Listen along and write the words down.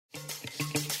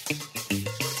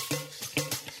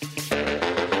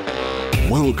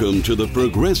Welcome to the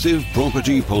Progressive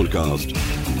Property Podcast,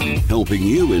 helping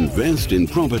you invest in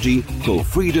property for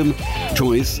freedom,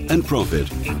 choice and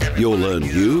profit. You'll learn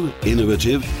new,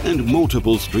 innovative and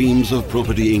multiple streams of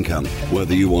property income,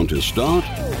 whether you want to start,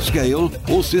 scale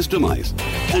or systemize,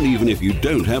 and even if you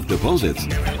don't have deposits.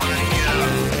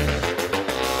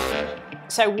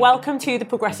 So welcome to the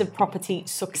Progressive Property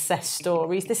Success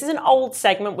Stories. This is an old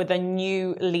segment with a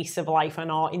new lease of life,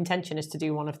 and our intention is to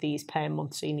do one of these per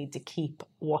month, so you need to keep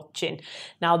watching.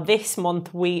 Now this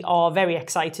month we are very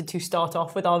excited to start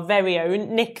off with our very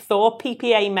own Nick Thorpe,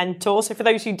 PPA mentor. So for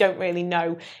those who don't really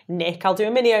know Nick, I'll do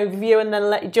a mini overview and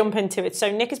then let you jump into it.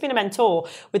 So Nick has been a mentor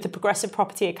with the Progressive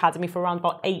Property Academy for around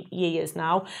about 8 years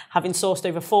now, having sourced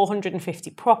over 450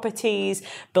 properties,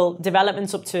 built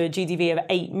developments up to a GDV of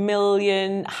 8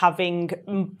 million, having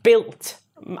built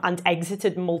and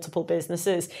exited multiple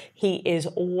businesses. He is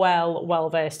well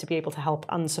versed to be able to help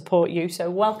and support you.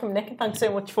 So welcome, Nick, and thanks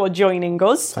so much for joining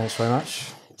us. Thanks very much.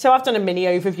 So I've done a mini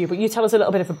overview, but you tell us a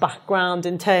little bit of a background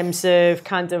in terms of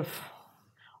kind of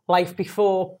life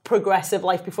before Progressive,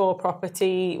 life before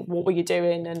property. What were you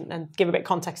doing? And give a bit of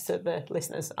context to the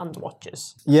listeners and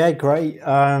watchers. Yeah, great.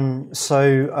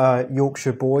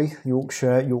 Yorkshire boy,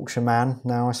 Yorkshire man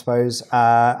now, I suppose. Grew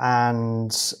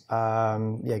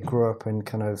up in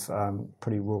kind of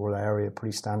pretty rural area,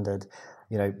 pretty standard,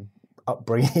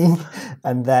 upbringing.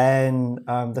 And then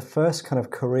the first kind of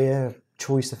career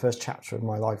choice, the first chapter of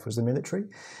my life was the military.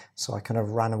 So I kind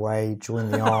of ran away,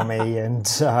 joined the army and...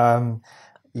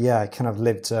 I kind of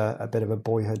lived a bit of a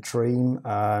boyhood dream.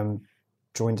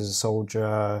 Joined as a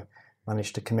soldier,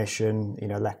 managed to commission.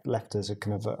 Left as a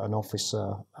kind of an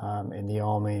officer in the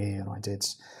army, and I did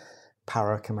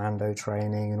para commando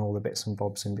training and all the bits and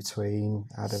bobs in between.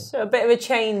 So a bit of a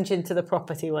change into the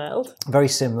property world. Very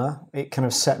similar. It kind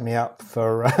of set me up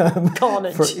for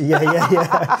carnage.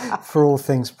 For all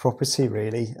things property,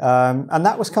 really. And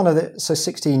that was kind of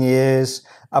 16 years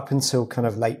up until kind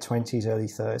of late 20s, early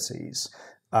 30s.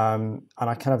 And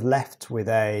I kind of left with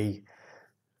a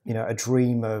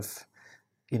dream of,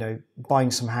 buying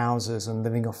some houses and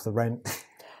living off the rent.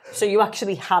 So you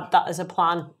actually had that as a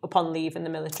plan upon leaving the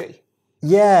military?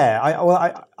 Yeah,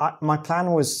 my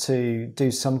plan was to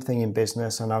do something in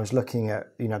business, and I was looking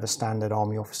at, the standard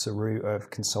army officer route of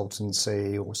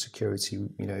consultancy or security,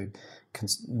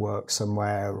 work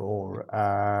somewhere or...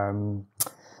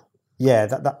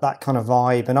 that kind of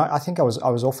vibe, and I think I was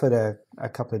offered a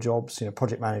couple of jobs,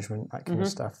 project management, that kind of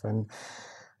stuff, and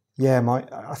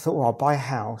I thought, well, I'll buy a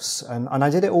house, and I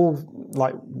did it all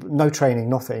like no training,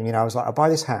 nothing. I was like, I'll buy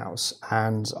this house,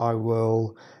 and I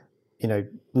will,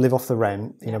 live off the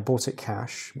rent. Bought it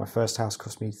cash. My first house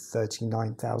cost me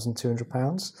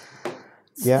 £39,200.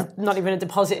 Yeah, not even a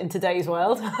deposit in today's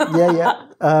world.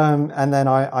 And then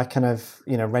I kind of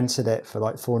rented it for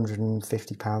like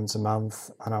 £450 a month,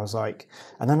 and I was like,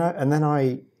 and then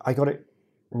I got it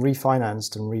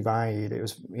refinanced and revalued. It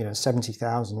was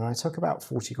 70,000, and I took about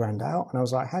 40 grand out, and I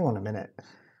was like, hang on a minute,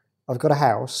 I've got a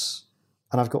house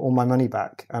and I've got all my money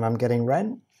back, and I'm getting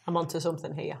rent. I'm onto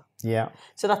something here. Yeah.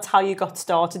 So that's how you got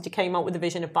started. You came out with a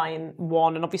vision of buying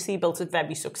one, and obviously you built a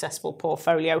very successful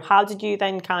portfolio. How did you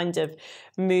then kind of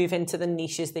move into the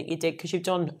niches that you did? Because you've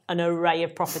done an array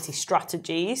of property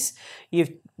strategies. You've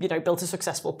built a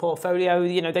successful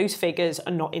portfolio. Those figures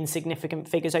are not insignificant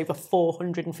figures. Over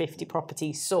 450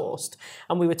 properties sourced,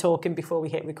 and we were talking before we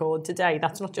hit record today.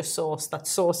 That's not just sourced.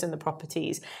 That's sourcing the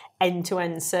properties,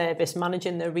 end-to-end service,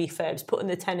 managing the refurbs, putting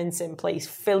the tenants in place,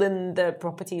 filling the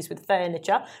properties with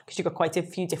furniture, because you've got quite a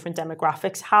few different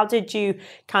demographics. How did you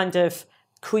kind of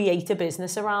create a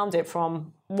business around it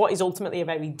from what is ultimately a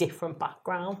very different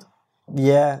background?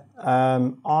 Yeah,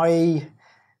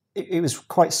 it was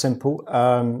quite simple.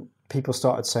 People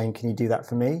started saying, can you do that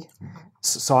for me?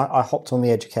 So I hopped on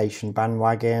the education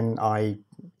bandwagon. I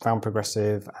found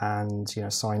Progressive and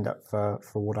signed up for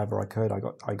whatever I could. I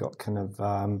got kind of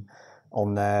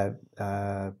on their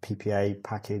PPA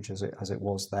package as it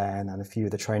was then, and a few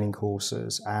of the training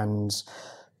courses. And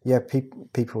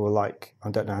people were like, I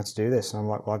don't know how to do this, and I'm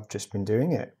like, well, I've just been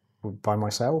doing it by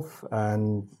myself,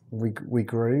 and we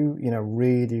grew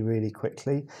really, really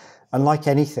quickly. And like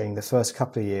anything, the first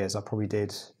couple of years I probably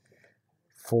did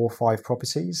 4 or 5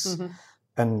 properties.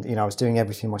 And, I was doing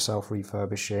everything myself,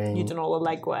 refurbishing. You've done all the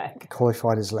legwork.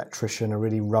 Qualified as electrician, a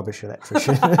really rubbish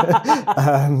electrician.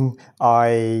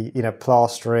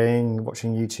 Plastering,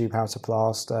 watching YouTube how to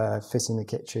plaster, fitting the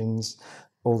kitchens,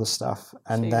 all the stuff.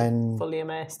 And so then... fully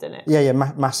immersed in it. Yeah,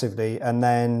 massively. And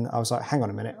then I was like, hang on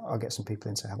a minute, I'll get some people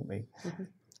in to help me.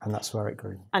 And that's where it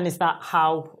grew. And is that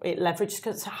how it leveraged?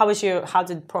 Because how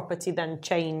did property then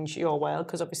change your world?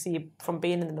 Because obviously, from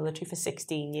being in the military for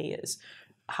 16 years,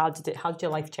 how did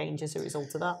your life change as a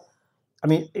result of that? I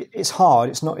mean, it's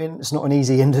hard. It's not an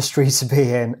easy industry to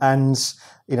be in, and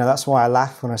that's why I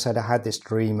laughed when I said I had this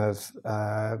dream of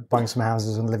buying some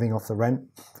houses and living off the rent.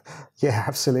 Yeah,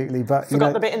 absolutely. But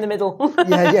forgot the bit in the middle.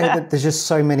 yeah. There's just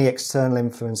so many external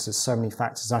influences, so many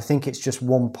factors. And I think it's just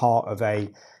one part of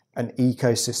an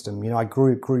ecosystem. I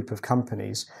grew a group of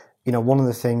companies. One of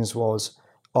the things was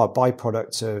a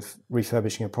byproduct of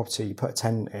refurbishing a property. You put a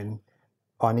tenant in.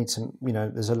 I need some.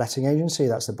 There's a letting agency.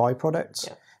 That's the byproduct.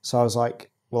 Yeah. So I was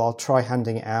like, well, I'll try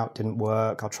handing it out, didn't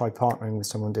work. I'll try partnering with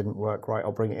someone, didn't work. Right,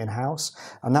 I'll bring it in-house.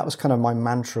 And that was kind of my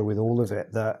mantra with all of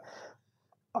it, that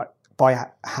by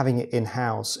having it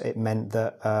in-house, it meant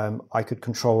that I could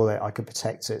control it, I could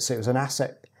protect it. So it was an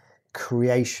asset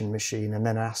creation machine and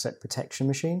then an asset protection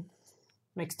machine.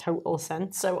 Makes total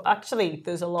sense. So actually,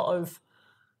 there's a lot of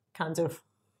kind of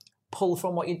pull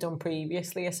from what you'd done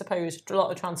previously, I suppose. A lot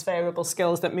of transferable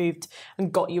skills that moved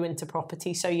and got you into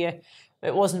property. So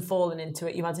it wasn't falling into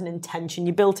it. You had an intention.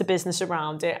 You built a business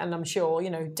around it. And I'm sure,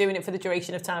 doing it for the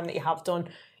duration of time that you have done,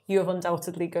 you have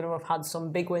undoubtedly going to have had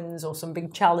some big wins or some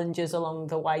big challenges along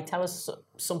the way. Tell us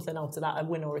something out of that, a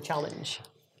win or a challenge.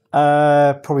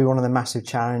 Probably one of the massive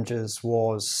challenges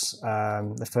was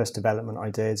the first development I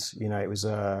did. It was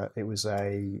a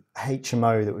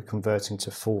HMO that we're converting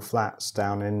to full flats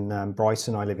down in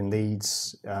Brighton. I live in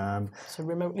Leeds. So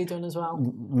remotely done as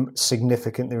well.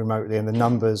 Significantly remotely, and the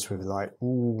numbers were like,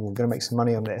 "Ooh, we're going to make some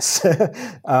money on this."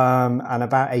 And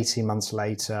about 18 months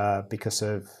later, because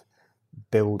of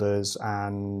builders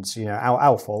and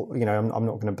our fault, I'm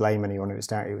not going to blame anyone. It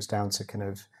was down to kind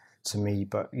of to me,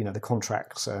 but the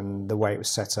contracts and the way it was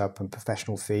set up and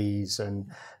professional fees and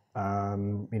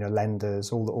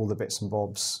lenders, all the bits and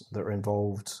bobs that are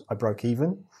involved, I broke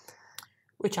even.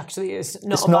 Which actually is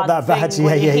it's not that bad.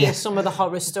 When you hear some of the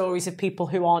horror stories of people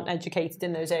who aren't educated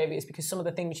in those areas, because some of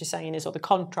the things you're saying is all the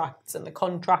contracts and the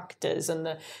contractors and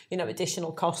the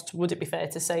additional costs. Would it be fair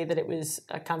to say that it was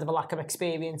a kind of a lack of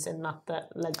experience in that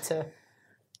led to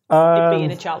it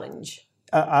being a challenge?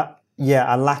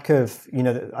 Yeah, a lack of,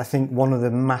 I think one of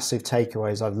the massive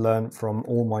takeaways I've learned from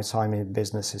all my time in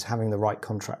business is having the right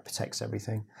contract protects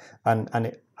everything. And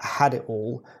it had it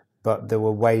all, but there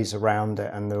were ways around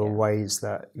it, and there were ways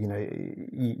that,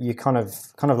 you kind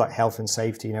of like health and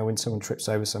safety, when someone trips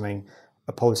over something,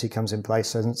 a policy comes in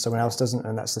place and someone else doesn't,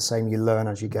 and that's the same. You learn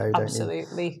as you go, don't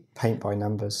Absolutely. You? Paint by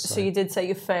numbers. So you did say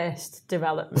your first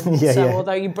development.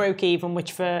 Although you broke even,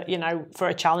 which for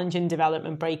a challenging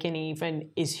development, breaking even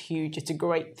is huge. It's a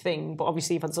great thing, but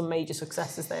obviously you've had some major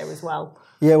successes there as well.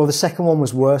 Yeah, well, the second one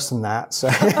was worse than that. So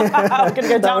I'm going to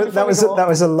go down. that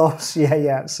was a loss. Yeah,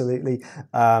 absolutely.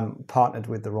 Partnered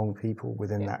with the wrong people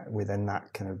within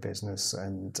that kind of business,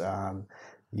 and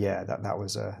that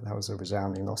was a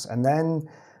resounding loss. And then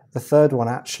the third one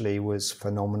actually was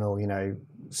phenomenal.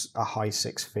 A high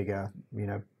six-figure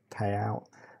payout.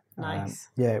 Nice.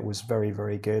 It was very,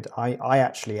 very good. I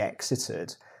actually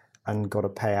exited and got a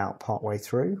payout partway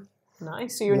through.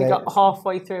 Nice. So you only got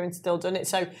halfway through and still done it.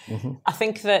 So I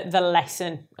think that the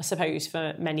lesson, I suppose,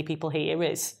 for many people here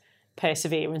is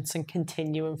perseverance and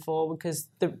continuing forward, because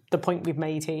the point we've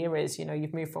made here is,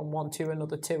 you've moved from one to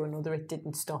another, it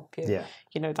didn't stop you.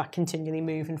 That continually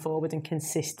moving forward and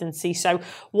consistency. So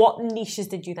what niches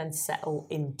did you then settle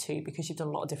into, because you've done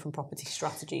a lot of different property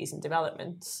strategies and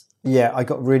developments? Yeah, I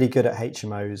got really good at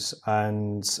HMOs,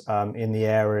 and in the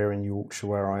area in Yorkshire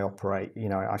where I operate,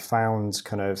 I found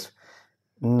kind of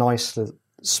nice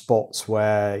spots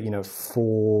where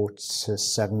 4 to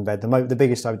 7 bed. The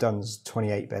biggest I've done is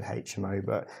 28 bed HMO,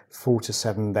 but 4 to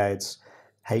 7 beds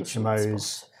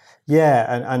HMOs.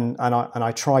 Yeah, and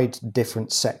I tried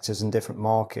different sectors and different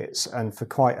markets, and for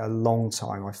quite a long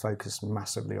time I focused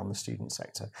massively on the student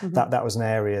sector. That was an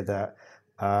area that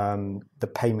the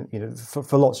payment,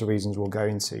 for lots of reasons we'll go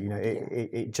into,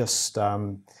 it just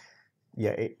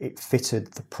it fitted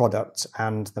the product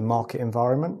and the market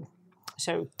environment.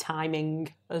 So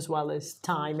timing as well as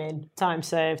time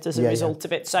served as a result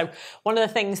of it. So one of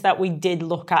the things that we did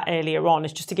look at earlier on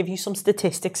is just to give you some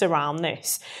statistics around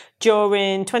this.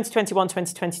 During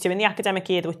 2021-2022, in the academic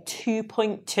year, there were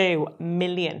 2.2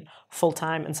 million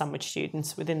full-time and sandwich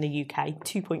students within the UK,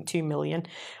 2.2 million.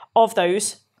 Of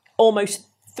those, almost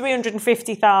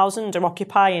 350,000 are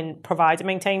occupying provider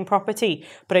maintained property,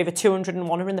 but over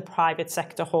 201 are in the private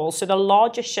sector halls. So the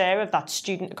largest share of that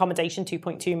student accommodation,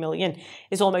 2.2 million,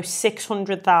 is almost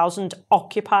 600,000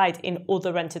 occupied in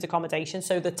other rented accommodation.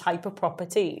 So the type of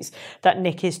properties that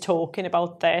Nick is talking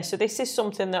about there. So this is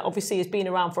something that obviously has been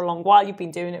around for a long while. You've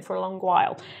been doing it for a long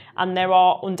while, and there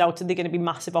are undoubtedly going to be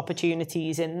massive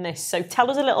opportunities in this. So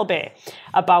tell us a little bit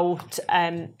about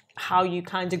how you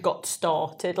kind of got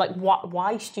started, like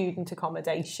why student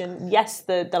accommodation? Yes,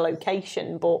 the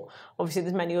location, but obviously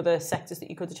there's many other sectors that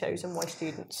you could have chosen. Why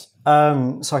students?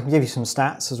 So I can give you some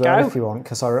stats as well if you want,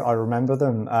 because I remember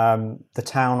them. The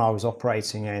town I was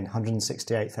operating in,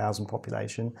 168,000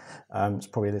 population. It's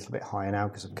probably a little bit higher now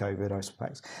because of COVID, I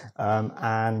suspect.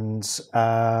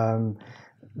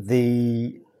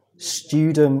 The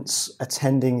students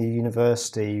attending the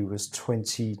university was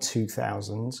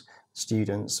 22,000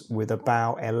 students, with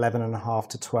about 11.5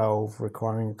 to 12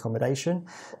 requiring accommodation.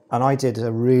 And I did a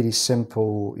really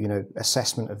simple,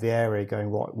 assessment of the area,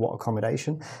 going what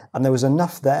accommodation, and there was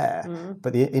enough there.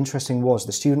 But the interesting was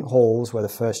the student halls where the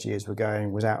first years were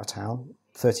going was out of town,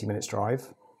 30 minutes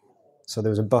drive. So there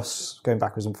was a bus going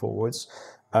backwards and forwards.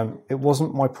 It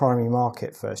wasn't my primary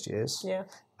market first years. Yeah.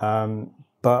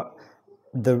 But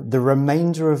the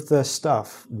remainder of the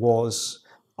stuff was,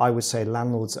 I would say,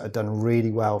 landlords that had done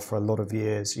really well for a lot of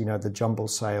years, the jumble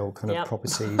sale kind of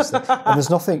properties. And there's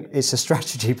nothing, it's a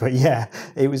strategy, but yeah,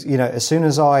 it was, as soon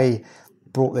as I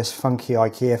brought this funky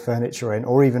IKEA furniture in,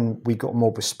 or even we got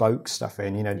more bespoke stuff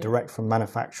in, direct from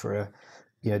manufacturer,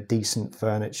 decent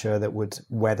furniture that would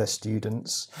weather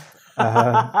students.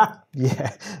 It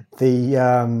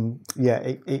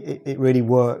really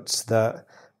worked that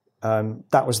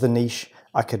that was the niche.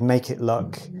 I could make it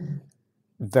look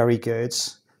very good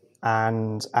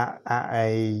and at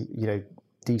a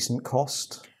decent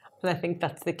cost. And I think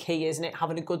that's the key, isn't it?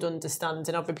 Having a good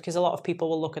understanding of it, because a lot of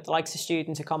people will look at the likes of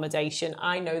student accommodation.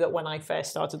 I know that when I first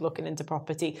started looking into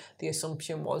property, the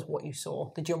assumption was what you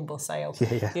saw, the jumble sale.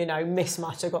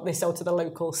 Mismatch. I got this out of the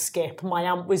local skip. My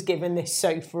aunt was giving this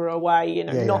sofa away.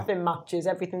 Nothing matches.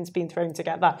 Everything's been thrown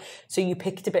together. So you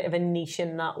picked a bit of a niche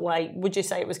in that way. Would you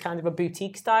say it was kind of a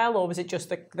boutique style, or was it just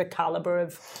the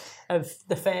calibre of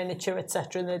the furniture,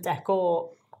 etc., and the decor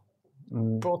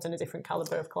brought in a different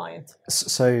calibre of client?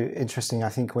 So interesting. I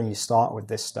think when you start with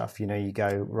this stuff, you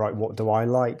go, right, what do I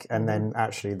like? And then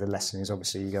actually the lesson is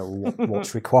obviously you go, well,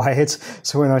 what's required?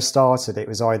 So when I started, it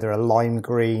was either a lime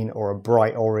green or a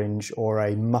bright orange or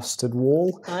a mustard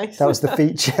wall. Nice. That was the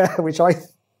feature, which I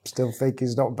still think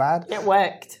is not bad. It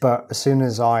worked. But as soon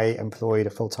as I employed a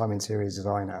full-time interior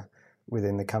designer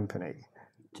within the company,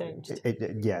 changed.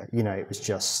 It was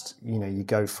just, you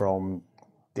go from,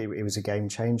 it was a game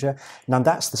changer. Now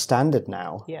that's the standard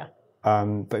now. Yeah.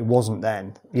 But it wasn't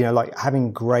then. Like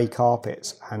having grey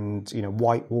carpets and,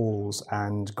 white walls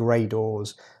and grey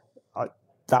doors,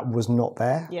 that was not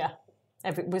there. Yeah.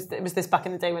 Was this back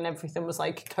in the day when everything was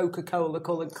like Coca-Cola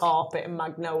coloured carpet and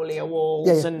magnolia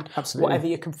walls and absolutely. Whatever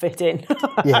you can fit in?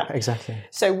 Yeah, exactly.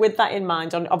 So with that in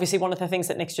mind, obviously one of the things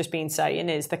that Nick's just been saying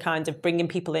is the kind of bringing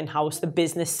people in-house, the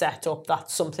business setup.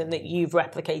 That's something that you've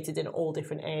replicated in all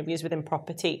different areas within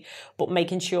property, but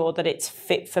making sure that it's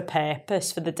fit for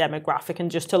purpose for the demographic.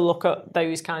 And just to look at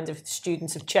those kind of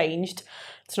students have changed.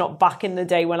 It's not back in the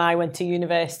day when I went to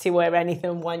university where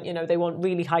anything went, they want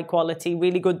really high quality,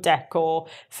 really good decor,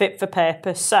 fit for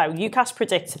purpose. So UCAS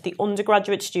predicts that the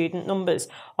undergraduate student numbers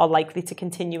are likely to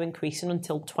continue increasing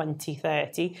until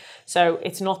 2030. So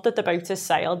it's not that the boat has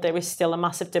sailed. There is still a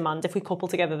massive demand if we couple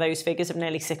together those figures of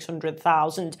nearly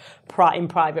 600,000 in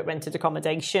private rented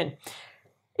accommodation.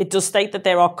 It does state that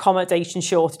there are accommodation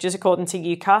shortages, according to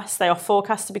UCAS. They are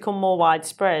forecast to become more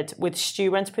widespread, with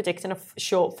StuRent predicting a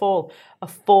shortfall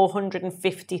of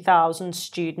 450,000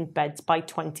 student beds by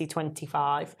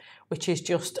 2025, which is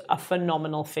just a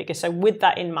phenomenal figure. So with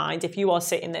that in mind, if you are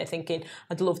sitting there thinking,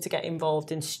 I'd love to get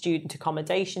involved in student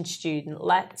accommodation, student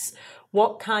lets,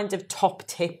 what kind of top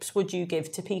tips would you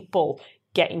give to people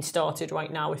getting started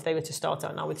right now if they were to start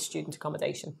out now with student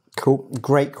accommodation? Cool.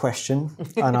 Great question.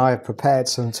 And I have prepared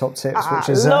some top tips, which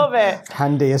is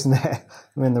handy, isn't it?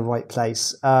 I'm in the right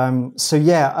place. First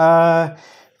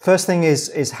thing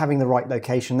is having the right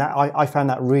location. That I found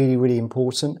that really, really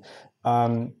important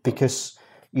because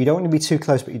you don't want to be too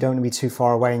close, but you don't want to be too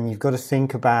far away. And you've got to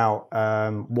think about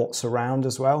what's around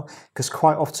as well. Because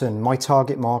quite often my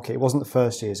target market, it wasn't the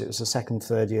first years, it was the second,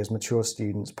 third years, mature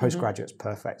students, postgraduates,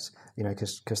 perfect,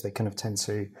 because they kind of tend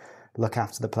to look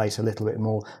after the place a little bit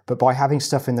more. But by having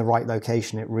stuff in the right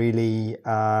location, it really,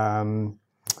 it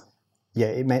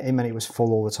meant it was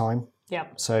full all the time. Yeah.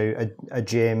 So a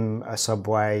gym, a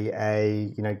Subway,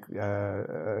 a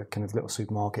kind of little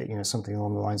supermarket, something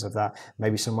along the lines of that.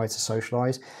 Maybe somewhere to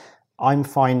socialise. I'm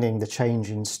finding the change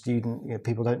in student.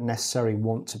 People don't necessarily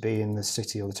want to be in the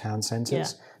city or the town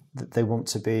centres. Yeah. They want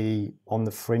to be on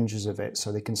the fringes of it,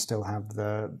 so they can still have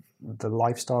the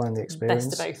lifestyle and the experience.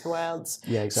 Best of both worlds.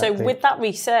 Yeah, exactly. So with that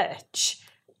research,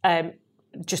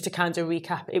 just to kind of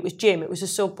recap, it was gym, it was a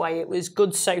Subway, it was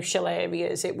good social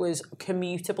areas, it was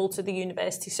commutable to the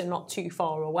university, so not too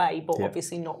far away, but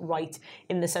obviously not right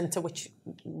in the centre,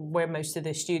 where most of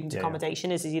the student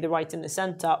accommodation is either right in the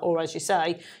centre, or as you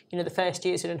say, the first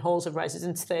years are in halls of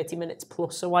residence 30 minutes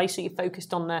plus away, so you're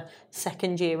focused on the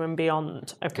second year and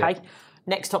beyond. Okay,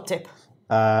 next top tip.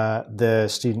 The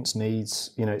student's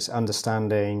needs, it's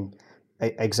understanding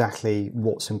exactly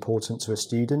what's important to a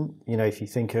student. If you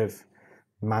think of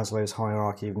Maslow's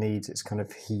hierarchy of needs, it's kind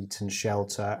of heat and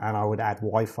shelter, and I would add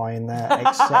Wi-Fi in there.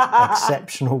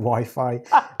 Exceptional Wi-Fi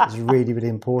is really, really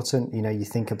important. You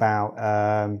think about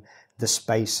the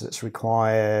space that's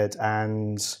required,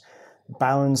 and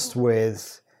balanced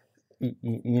with,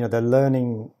 they're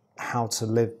learning how to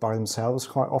live by themselves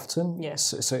quite often.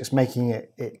 Yes. So it's making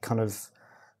it kind of,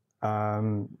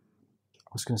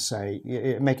 I was going to say,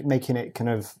 making it kind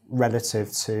of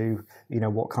relative to,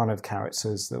 what kind of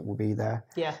characters that will be there.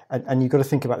 Yeah. And you've got to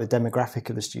think about the demographic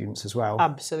of the students as well.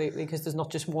 Absolutely, because there's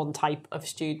not just one type of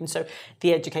student. So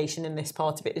the education in this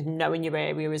part of it is knowing your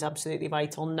area is absolutely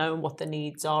vital, knowing what the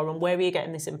needs are, and where are you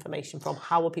getting this information from?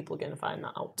 How are people going to find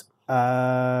that out?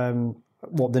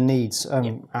 What the needs?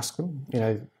 Ask them,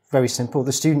 very simple.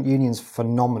 The student union's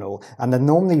phenomenal, and they're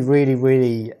normally really,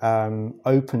 really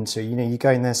open to, you go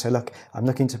in there and say, look, I'm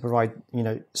looking to provide,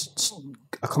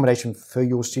 accommodation for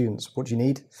your students. What do you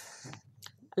need?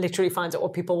 Literally find out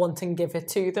what people want and give it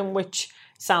to them, which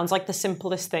sounds like the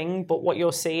simplest thing, but what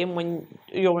you're seeing when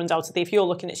you're undoubtedly, if you're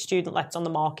looking at student lets on the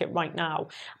market right now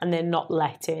and they're not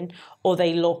letting, or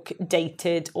they look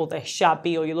dated, or they're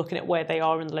shabby, or you're looking at where they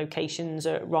are and the locations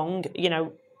are wrong,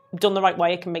 done the right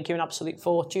way, it can make you an absolute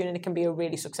fortune, and it can be a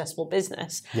really successful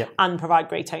business and provide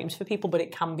great homes for people, but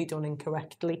it can be done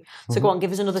incorrectly. So go on,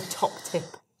 give us another top tip.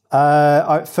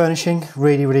 Furnishing,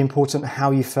 really, really important.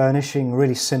 How you furnishing,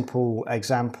 really simple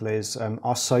example is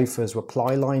our sofas were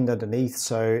ply lined underneath,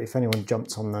 so if anyone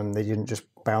jumped on them, they didn't just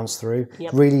bounce through.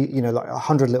 Really, like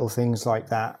 100 little things like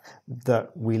that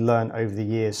we learned over the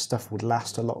years. Stuff would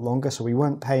last a lot longer, so we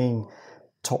weren't paying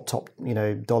top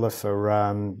dollar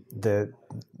for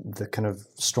the kind of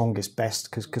strongest best,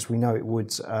 because we know it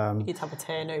would you'd have a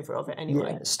turnover of it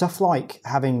anyway. Stuff like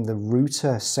having the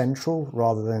router central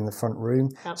rather than the front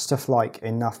room, stuff like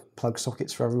enough plug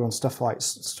sockets for everyone, stuff like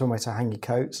somewhere to hang your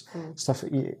coats, stuff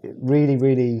really,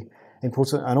 really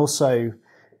important. And also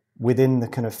within the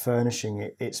kind of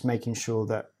furnishing, it's making sure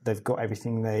that they've got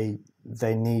everything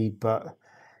they need, but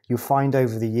you'll find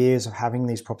over the years of having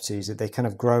these properties that they kind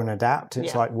of grow and adapt.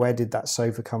 It's like, where did that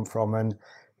sofa come from, and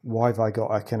why have I got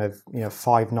a kind of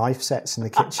 5 knife sets in the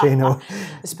kitchen? Or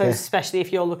I suppose especially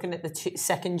if you're looking at the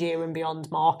second year and beyond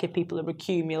market, people are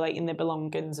accumulating their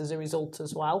belongings as a result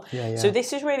as well. So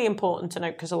this is really important to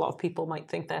note, because a lot of people might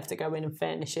think they have to go in and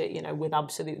furnish it with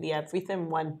absolutely everything,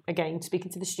 when again,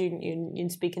 speaking to the student union,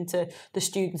 speaking to the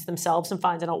students themselves and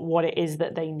finding out what it is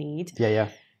that they need.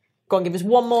 Go on, give us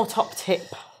one more top tip.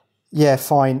 Yeah,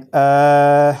 fine.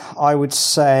 I would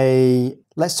say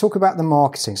let's talk about the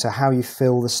marketing. So how you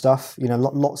fill the stuff.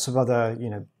 Lots of other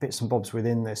bits and bobs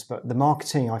within this, but the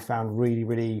marketing I found really,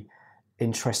 really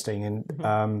interesting.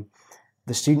 And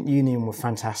the student union were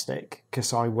fantastic,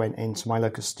 because I went into my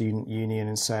local student union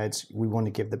and said, we want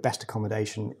to give the best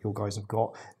accommodation you guys have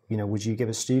got. Would you give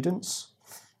us students?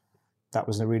 That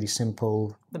was a really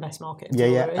simple. The best market.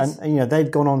 And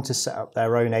they've gone on to set up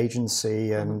their own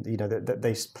agency, and that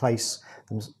they place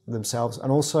themselves. And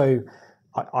also,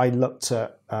 I looked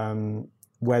at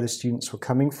where the students were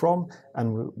coming from,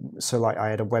 and so like I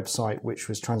had a website which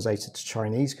was translated to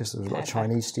Chinese, because there was a lot of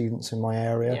Chinese students in my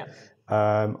area.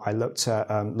 I looked at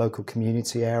local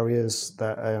community areas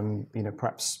that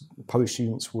perhaps Polish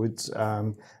students would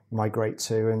migrate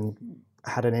to, and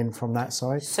had an in from that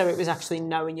side. So it was actually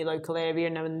knowing your local area,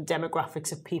 knowing the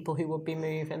demographics of people who would be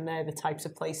moving there, the types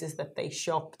of places that they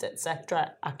shopped,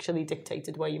 etc., actually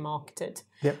dictated where you marketed.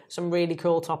 Some really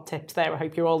cool top tips there. I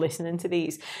hope you're all listening to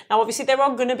these. Now, obviously, there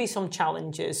are going to be some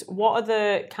challenges. What are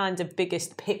the kind of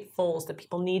biggest pitfalls that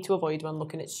people need to avoid when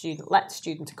looking at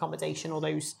student accommodation, or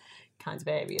those kinds of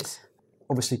areas?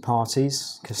 Obviously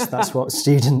parties, because that's what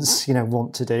students,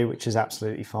 want to do, which is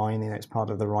absolutely fine. It's part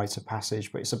of the rite of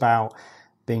passage, but it's about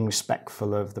being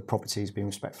respectful of the properties, being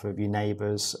respectful of your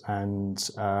neighbours, and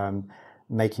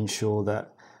making sure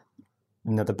that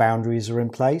the boundaries are in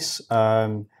place.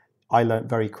 I learnt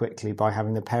very quickly by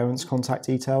having the parents' contact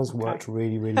details worked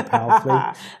really, really powerfully.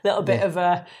 Little bit of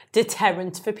a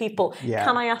deterrent for people. Yeah.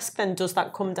 Can I ask then, does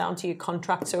that come down to your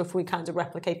contract? So if we kind of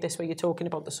replicate this where you're talking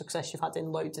about the success you've had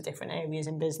in loads of different areas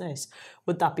in business,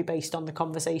 would that be based on the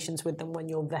conversations with them when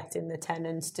you're vetting the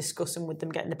tenants, discussing with them,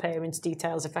 getting the parents'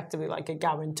 details, effectively like a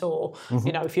guarantor?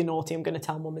 You know, if you're naughty, I'm going to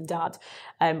tell mum and dad.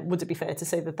 Would it be fair to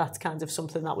say that that's kind of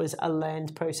something that was a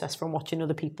learned process from watching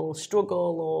other people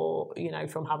struggle, or, you know,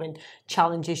 from having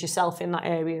challenges yourself in that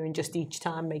area and just each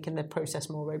time making the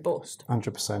process more robust?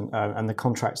 100%. And the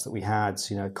contracts that we had,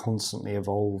 you know, constantly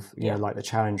evolve. You know, like the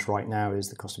challenge right now is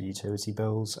the cost of utility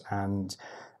bills. And,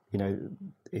 you know,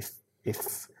 if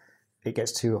it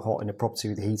gets too hot in a property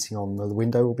with the heating on, the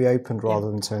window will be opened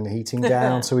rather than turn the heating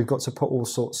down. So we've got to put all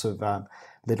sorts of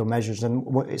little measures. And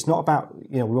it's not about,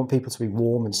 you know, we want people to be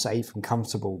warm and safe and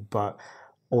comfortable, but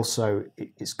also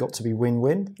it's got to be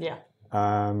win-win. Yeah.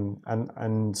 Having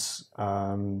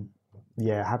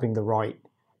the right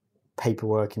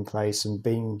paperwork in place and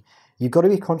you've got to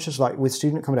be conscious, like with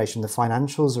student accommodation, the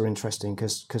financials are interesting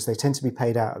because they tend to be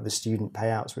paid out of the student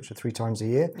payouts, which are 3 times a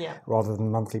year rather than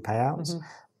monthly payouts.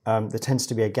 There tends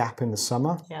to be a gap in the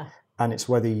summer, and it's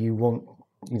whether you want,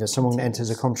 you know, someone enters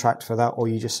a contract for that, or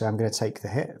you just say, I'm going to take the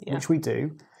hit, which we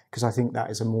do, because I think that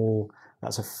is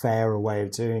that's a fairer way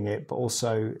of doing it. But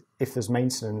also, if there's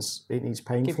maintenance, it needs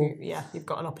paying for. You've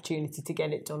got an opportunity to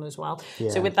get it done as well.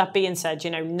 Yeah. So with that being said, you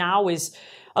know, now is,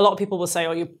 a lot of people will say,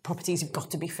 oh, your properties have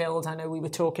got to be filled. I know we were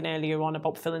talking earlier on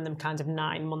about filling them kind of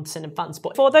 9 months in advance.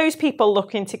 But for those people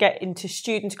looking to get into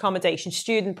student accommodation,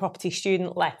 student property,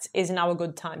 student let, is now a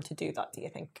good time to do that, do you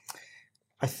think?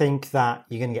 I think that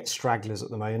you're going to get stragglers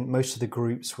at the moment. Most of the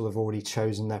groups will have already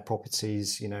chosen their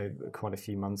properties, you know, quite a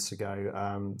few months ago.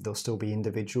 There'll still be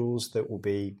individuals that will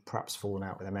be perhaps falling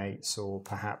out with their mates, or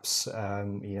perhaps,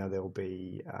 you know, there'll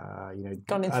be, you know...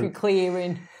 Gone in through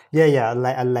clearing. Yeah,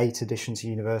 a late addition to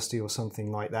university or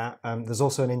something like that. There's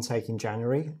also an intake in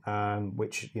January,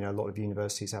 which, you know, a lot of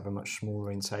universities have a much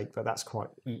smaller intake, but that's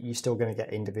you're still going to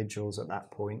get individuals at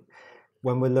that point.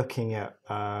 When we're looking at,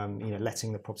 you know,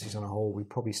 letting the properties on a whole, we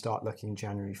probably start looking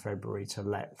January, February to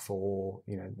let for,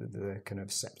 you know, the kind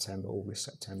of August,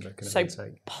 September kind of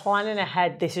intake. Planning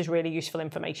ahead, this is really useful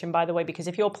information, by the way, because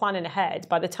if you're planning ahead,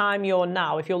 by the time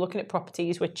if you're looking at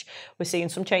properties, which we're seeing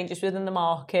some changes within the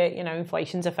market, you know,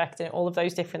 inflation's affecting it, all of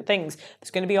those different things, there's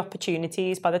going to be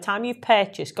opportunities. By the time you've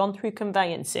purchased, gone through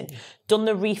conveyancing, done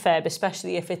the refurb,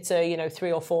 especially if it's a, you know,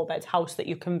 3 or 4 bed house that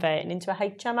you're converting into a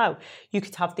HMO, you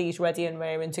could have these ready and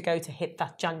raring to go to hit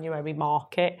that January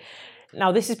market.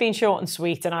 Now, this has been short and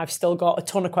sweet, and I've still got a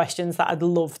ton of questions that I'd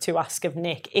love to ask of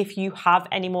Nick. If you have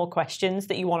any more questions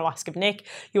that you want to ask of Nick,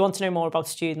 you want to know more about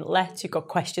student let, you've got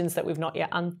questions that we've not yet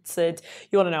answered,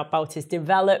 you want to know about his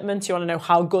development, you want to know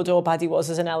how good or bad he was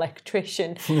as an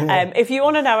electrician. If you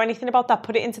want to know anything about that,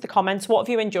 put it into the comments. What have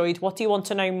you enjoyed? What do you want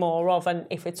to know more of? And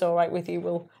if it's all right with you,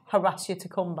 we'll harass you to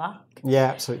come back. Yeah,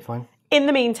 absolutely fine. In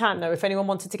the meantime, though, if anyone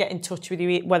wanted to get in touch with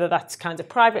you, whether that's kind of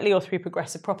privately or through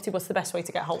Progressive Property, what's the best way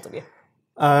to get hold of you?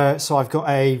 So I've got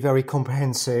a very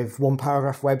comprehensive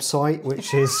 1-paragraph website,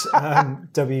 which is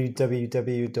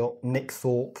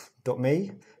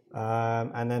www.nickthorpe.me.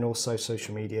 And then also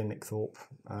social media, Nick Thorpe.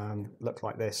 Look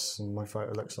like this, and my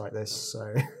photo looks like this.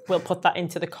 So we'll put that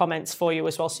into the comments for you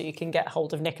as well, so you can get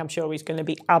hold of Nick. I'm sure he's going to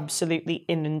be absolutely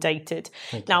inundated.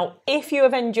 Now, if you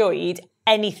have enjoyed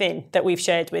anything that we've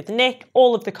shared with Nick,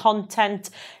 all of the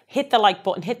content, hit the like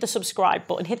button, hit the subscribe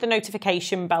button, hit the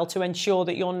notification bell to ensure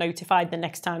that you're notified the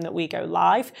next time that we go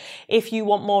live. If you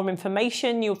want more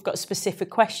information, you've got specific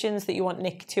questions that you want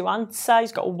Nick to answer,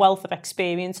 he's got a wealth of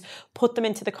experience, put them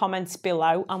into the comments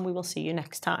below, and we will see you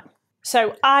next time.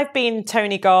 So I've been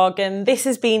Toni Gargan, this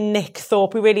has been Nick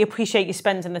Thorpe. We really appreciate you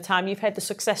spending the time. You've heard the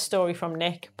success story from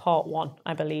Nick, part 1,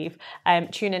 I believe.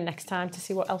 Tune in next time to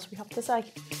see what else we have to say.